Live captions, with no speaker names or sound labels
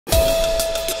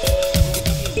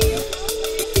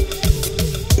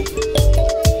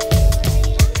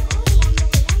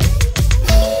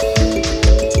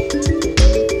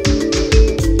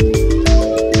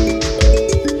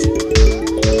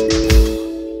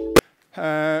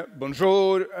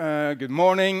bonjour, good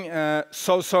morning.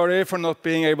 So sorry for not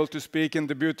being able to speak in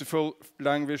the beautiful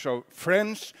language of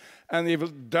French, and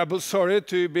even double sorry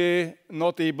to be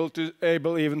not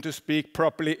able even to speak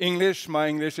properly English. My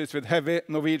English is with heavy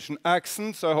Norwegian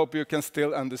accent, so I hope you can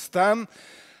still understand.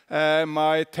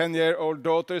 My 10-year-old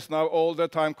daughter is now all the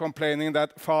time complaining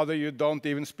that, Father, you don't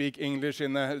even speak English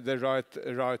in the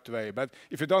right way. But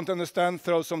if you don't understand,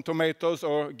 throw some tomatoes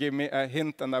or give me a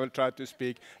hint, and I will try to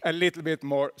speak a little bit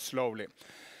more slowly.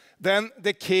 Then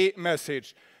the key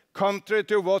message. Contrary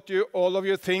to what all of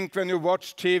you think when you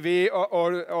watch TV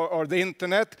or the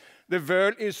internet, the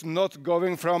world is not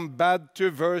going from bad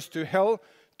to worse to hell.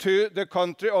 To the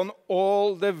country, on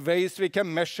all the ways we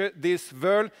can measure this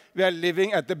world, we are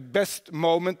living at the best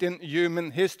moment in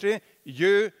human history.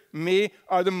 You, me,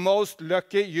 are the most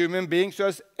lucky human beings who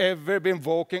has ever been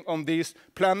walking on this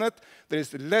planet. There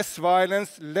is less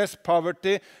violence, less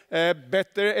poverty,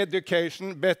 better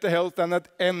education, better health than at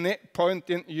any point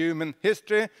in human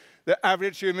history. The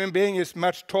average human being is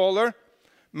much taller,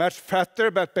 much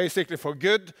fatter, but basically for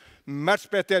good, much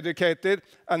better educated,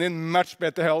 and in much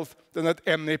better health than at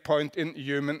any point in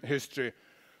human history.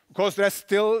 Because there's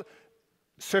still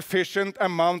sufficient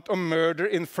amount of murder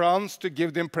in France to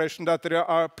give the impression that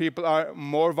people are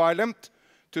more violent.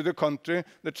 To the country,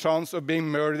 the chance of being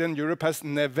murdered in Europe has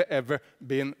never, ever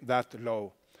been that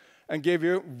low. And give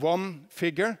you one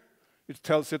figure, which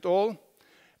tells it all.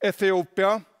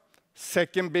 Ethiopia,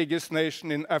 second biggest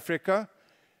nation in Africa,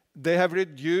 they have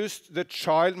reduced the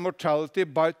child mortality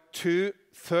by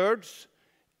 2/3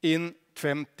 in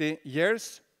 20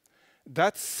 years.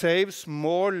 That saves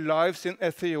more lives in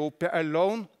Ethiopia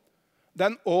alone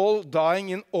than all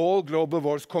dying in all global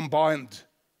wars combined.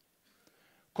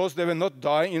 Because they were not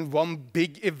dying in one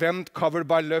big event covered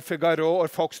by Le Figaro or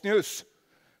Fox News.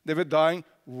 They were dying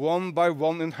one by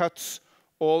one in huts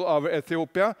all over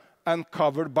Ethiopia and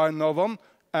covered by no one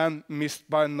and missed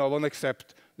by no one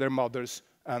except their mothers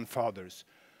and fathers.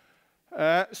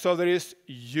 So there is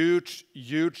huge,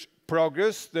 huge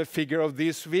progress. The figure of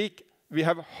this week, we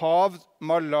have halved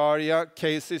malaria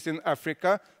cases in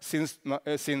Africa since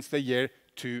the year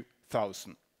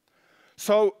 2000.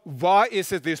 So why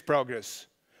is it this progress?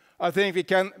 I think we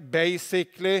can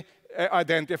basically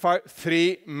identify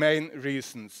three main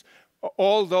reasons.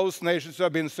 All those nations who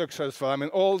have been successful, I mean,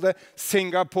 all the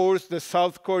Singapores, the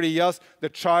South Koreas, the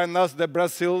Chinas, the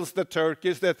Brazils, the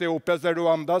Turkeys, the Ethiopias, the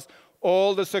Rwandas,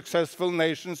 all the successful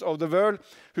nations of the world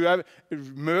who have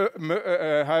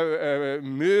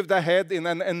moved ahead in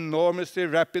an enormously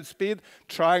rapid speed,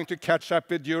 trying to catch up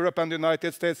with Europe and the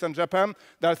United States and Japan.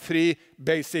 There are three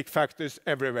basic factors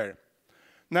everywhere.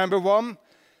 Number one,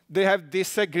 they have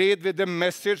disagreed with the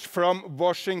message from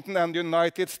Washington and the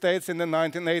United States in the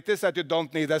 1980s that you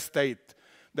don't need a state.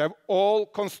 They have all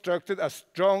constructed a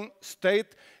strong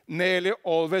state, nearly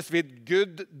always with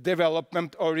good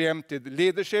development-oriented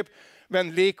leadership.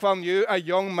 When Lee Kuan Yew, a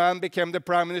young man, became the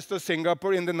Prime Minister of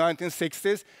Singapore in the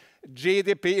 1960s,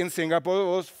 GDP in Singapore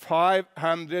was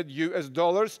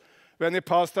 $500. When he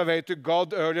passed away to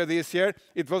God earlier this year,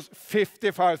 it was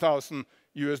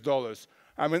 $55,000.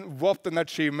 I mean, what an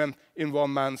achievement in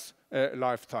one man's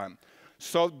lifetime.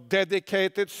 So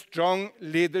dedicated, strong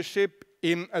leadership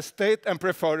in a state, and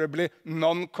preferably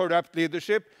non-corrupt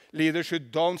leadership, leaders who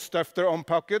don't stuff their own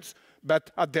pockets, but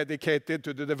are dedicated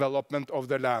to the development of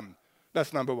the land.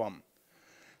 That's number one.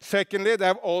 Secondly, they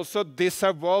have also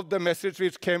disavowed the message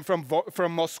which came from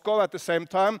Moscow at the same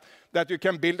time, that you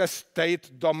can build a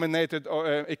state-dominated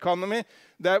economy,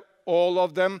 that all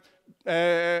of them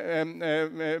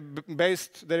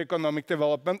based their economic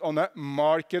development on a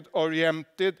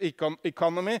market-oriented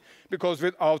economy, because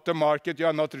without the market you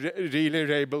are not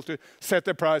really able to set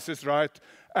the prices right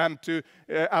and to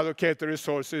allocate the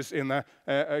resources in a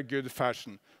good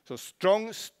fashion. So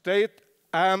strong state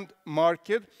and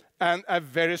market, and a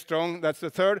very strong, that's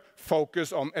the third,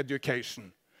 focus on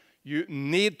education. You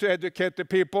need to educate the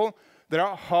people. There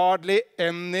are hardly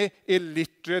any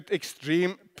illiterate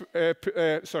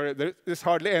there's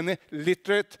hardly any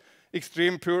literate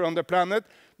extreme poor on the planet.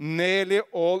 Nearly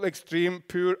all extreme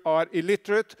poor are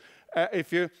illiterate.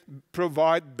 If you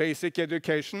provide basic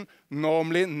education,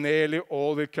 normally nearly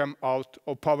all will come out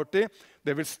of poverty.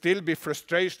 There will still be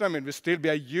frustration. I mean, there will still be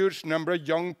a huge number of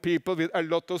young people with a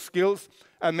lot of skills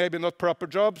and maybe not proper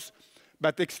jobs,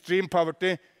 but extreme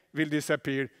poverty will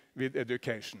disappear with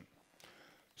education.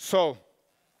 So,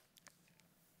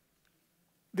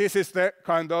 this is the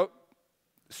kind of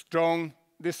strong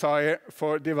desire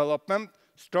for development,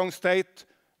 strong state,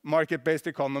 market-based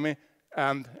economy,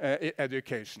 and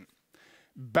education.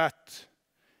 But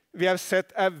we have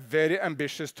set a very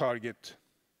ambitious target.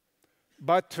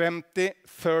 by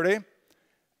 2030,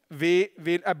 we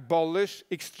will abolish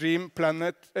extreme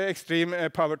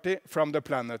poverty from the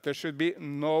planet. There should be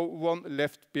no one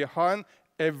left behind.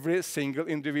 Every single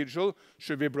individual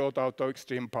should be brought out of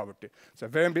extreme poverty. It's a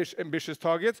very ambitious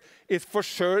target. It's for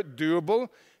sure doable.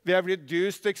 We have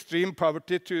reduced extreme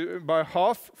poverty by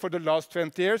half for the last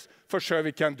 20 years. For sure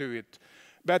we can do it.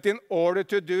 But in order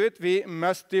to do it, we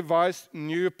must devise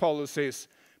new policies.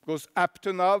 Because up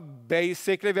to now,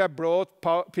 basically, we have brought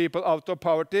people out of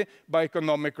poverty by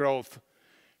economic growth.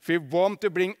 If we want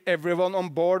to bring everyone on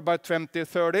board by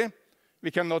 2030, we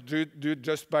cannot do it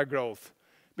just by growth.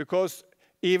 Because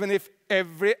even if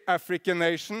every African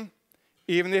nation,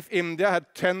 even if India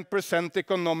had 10%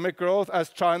 economic growth as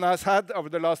China has had over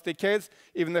the last decades,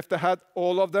 even if they had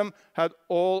all of them, had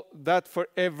all that for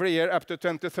every year up to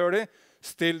 2030,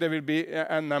 still there will be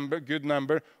a good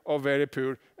number of very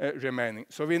poor remaining.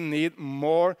 So we need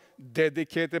more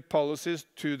dedicated policies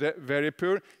to the very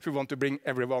poor if we want to bring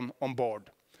everyone on board.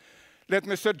 Let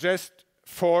me suggest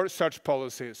 4 such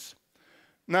policies.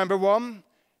 Number 1,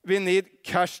 we need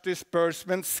cash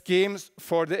disbursement schemes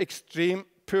for the extreme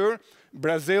poor.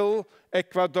 Brazil,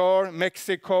 Ecuador,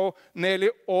 Mexico, nearly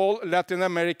all Latin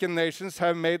American nations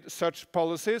have made such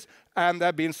policies and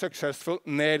have been successful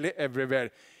nearly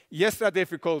everywhere. Yes, there are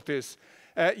difficulties.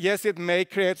 Yes, it may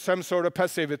create some sort of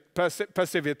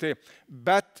passivity.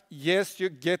 But yes, you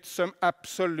get some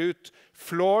absolute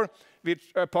floor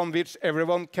upon which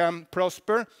everyone can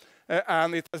prosper.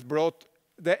 And it has brought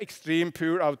the extreme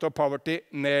poor out of poverty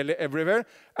nearly everywhere.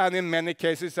 And in many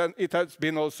cases, it has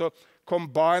been also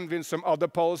combined with some other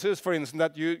policies. For instance,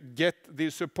 that you get the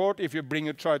support if you bring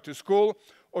your child to school,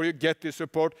 or you get the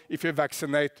support if you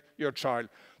vaccinate your child.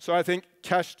 So I think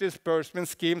cash disbursement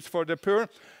schemes for the poor,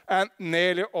 and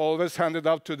nearly always handed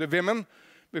out to the women,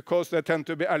 because they tend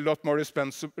to be a lot more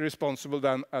responsible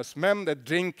than us men. They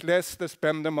drink less, they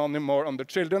spend the money more on the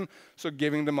children, so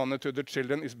giving the money to the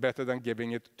children is better than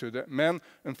giving it to the men,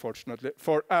 unfortunately,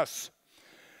 for us.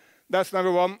 That's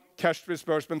number 1, cash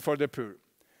disbursement for the poor.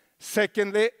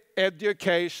 Secondly,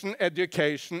 education,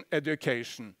 education,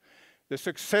 education. The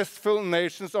successful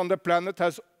nations on the planet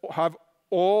have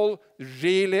all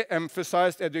really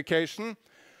emphasized education,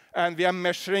 and we are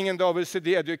measuring in the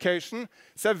OECD education.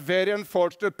 It's a very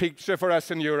unfortunate picture for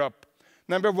us in Europe.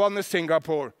 Number 1 is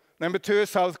Singapore. Number 2 is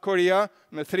South Korea.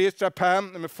 Number 3 is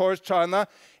Japan. Number 4 is China.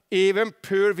 Even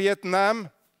poor Vietnam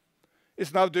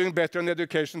is now doing better in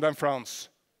education than France.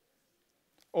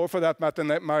 Or for that matter,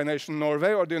 my nation,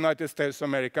 Norway, or the United States of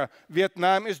America.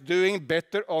 Vietnam is doing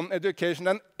better on education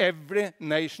than every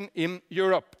nation in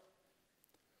Europe.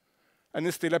 And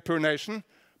it's still a poor nation,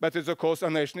 but it's of course a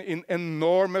nation in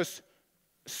enormous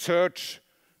search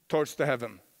towards the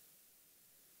heaven.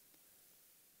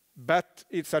 But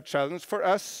it's a challenge for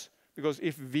us, because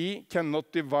if we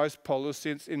cannot devise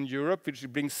policies in Europe which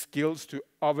bring skills to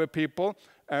our people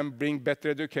and bring better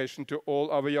education to all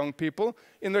our young people,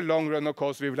 in the long run, of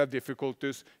course, we will have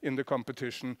difficulties in the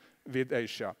competition with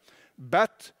Asia.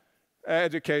 But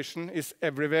education is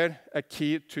everywhere a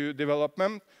key to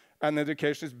development, and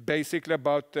education is basically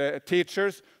about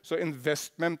teachers. So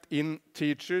investment in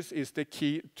teachers is the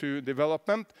key to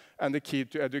development and the key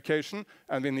to education,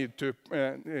 and we need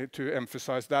to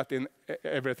emphasize that in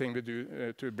everything we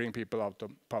do to bring people out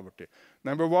of poverty.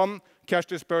 Number 1, cash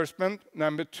disbursement.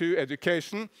 Number 2,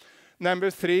 education. Number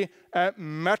 3, a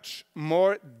much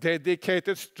more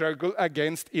dedicated struggle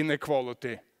against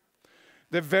inequality.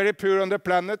 The very poor on the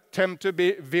planet tend to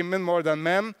be women more than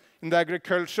men, in the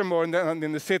agriculture more than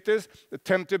in the cities. They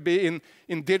tend to be in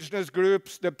indigenous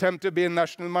groups. They tend to be in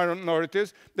national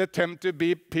minorities. They tend to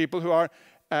be people who are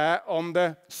on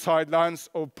the sidelines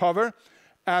of power.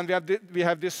 And we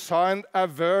have designed a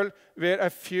world where a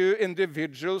few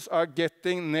individuals are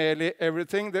getting nearly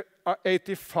everything. The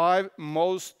 85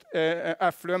 most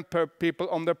affluent people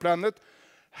on the planet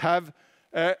have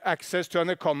access to an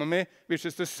economy which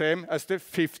is the same as the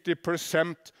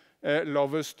 50%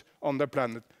 lowest on the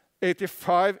planet.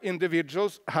 85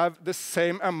 individuals have the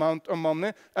same amount of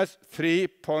money as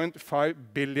 3.5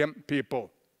 billion people.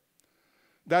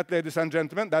 That, ladies and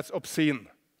gentlemen, that's obscene.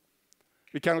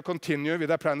 We cannot continue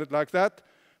with a planet like that.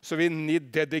 So we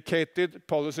need dedicated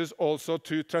policies also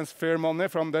to transfer money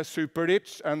from the super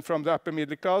rich and from the upper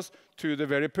middle class to the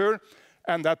very poor.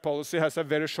 And that policy has a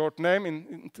very short name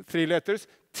in 3 letters,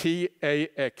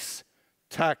 TAX,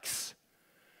 tax.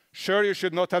 Sure, you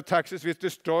should not have taxes which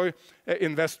destroy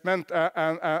investment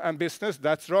and business.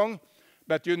 That's wrong.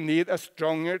 But you need a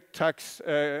stronger tax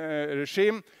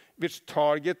regime which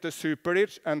target the super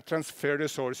rich and transfer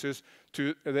resources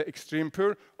to the extreme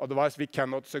poor. Otherwise, we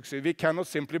cannot succeed. We cannot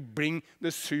simply bring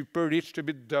the super rich to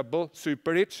be double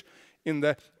super rich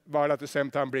while at the same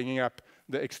time bringing up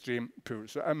the extreme poor.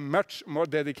 So a much more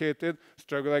dedicated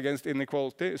struggle against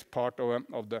inequality is part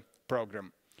of the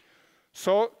program.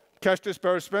 So cash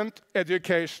disbursement,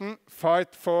 education, fight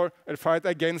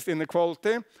against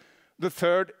inequality. The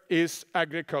third is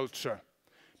agriculture,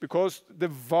 because the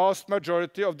vast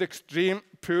majority of the extreme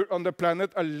poor on the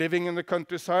planet are living in the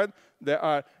countryside. They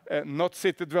are not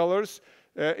city dwellers.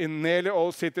 In nearly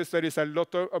all cities, there is a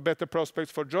lot of better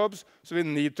prospects for jobs, so we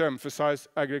need to emphasize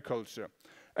agriculture.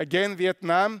 Again,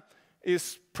 Vietnam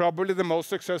is probably the most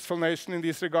successful nation in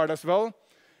this regard as well.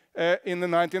 In the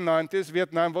 1990s,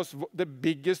 Vietnam was the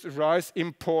biggest rice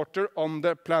importer on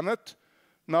the planet.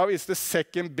 Now it's the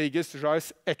second biggest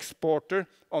rice exporter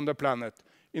on the planet.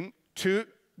 In 2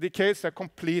 decades, they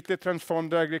completely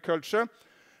transformed their agriculture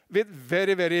with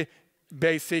very, very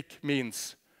basic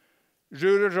means.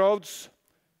 Rural roads,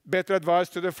 better advice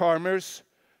to the farmers,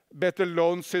 better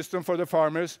loan system for the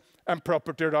farmers, and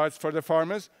property rights for the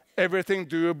farmers. Everything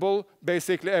doable,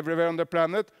 basically everywhere on the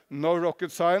planet. No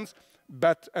rocket science,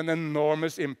 but an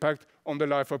enormous impact on the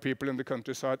life of people in the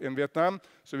countryside in Vietnam.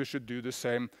 So we should do the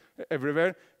same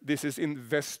everywhere. This is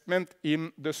investment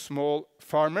in the small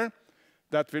farmer.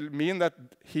 That will mean that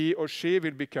he or she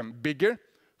will become bigger.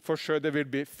 For sure, there will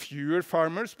be fewer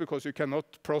farmers because you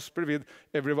cannot prosper with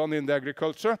everyone in the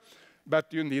agriculture.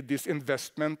 But you need this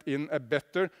investment in a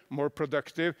better, more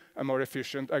productive, and more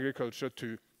efficient agriculture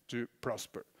to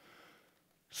prosper.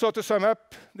 So to sum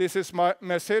up, this is my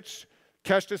message.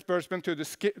 Cash disbursement to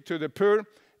the poor,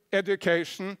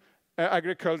 education,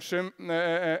 agriculture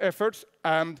efforts,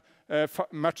 and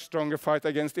much stronger fight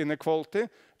against inequality.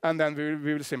 And then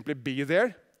we will simply be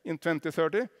there in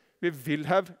 2030. We will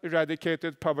have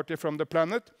eradicated poverty from the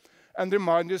planet. And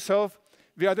remind yourself,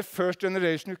 we are the first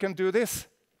generation who can do this.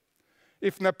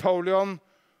 If Napoleon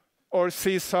or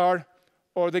Caesar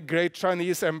or the great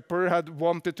Chinese emperor had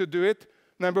wanted to do it,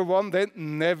 number one, they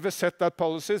never set out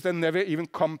policies. They never even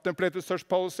contemplated such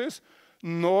policies,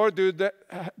 nor did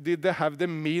they have the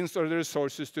means or the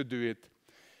resources to do it.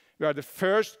 We are the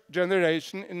first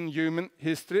generation in human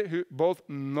history who both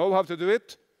know how to do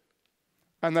it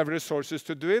and have resources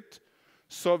to do it.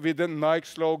 So with the Nike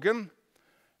slogan,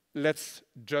 let's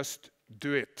just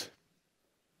do it.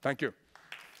 Thank you.